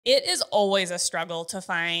It is always a struggle to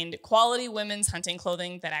find quality women's hunting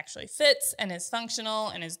clothing that actually fits and is functional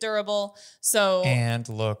and is durable. So, And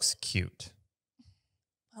looks cute.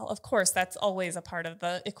 well, of course, that's always a part of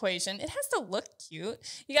the equation. It has to look cute.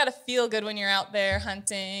 You got to feel good when you're out there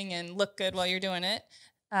hunting and look good while you're doing it.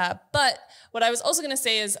 But what I was also going to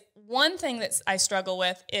say is one thing that I struggle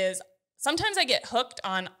with is sometimes I get hooked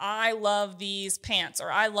on, I love these pants,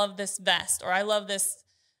 or I love this vest, or I love this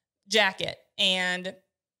jacket. And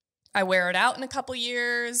I wear it out in a couple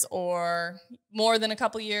years or more than a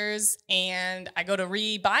couple years, and I go to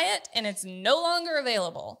re-buy it and it's no longer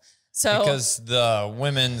available. So because the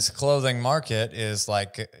women's clothing market is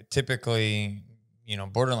like typically, you know,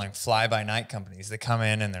 borderline fly-by-night companies that come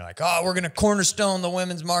in and they're like, oh, we're going to cornerstone the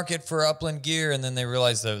women's market for upland gear. And then they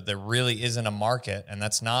realize that there really isn't a market. And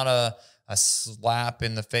that's not a slap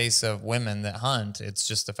in the face of women that hunt. It's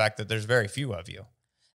just the fact that there's very few of you.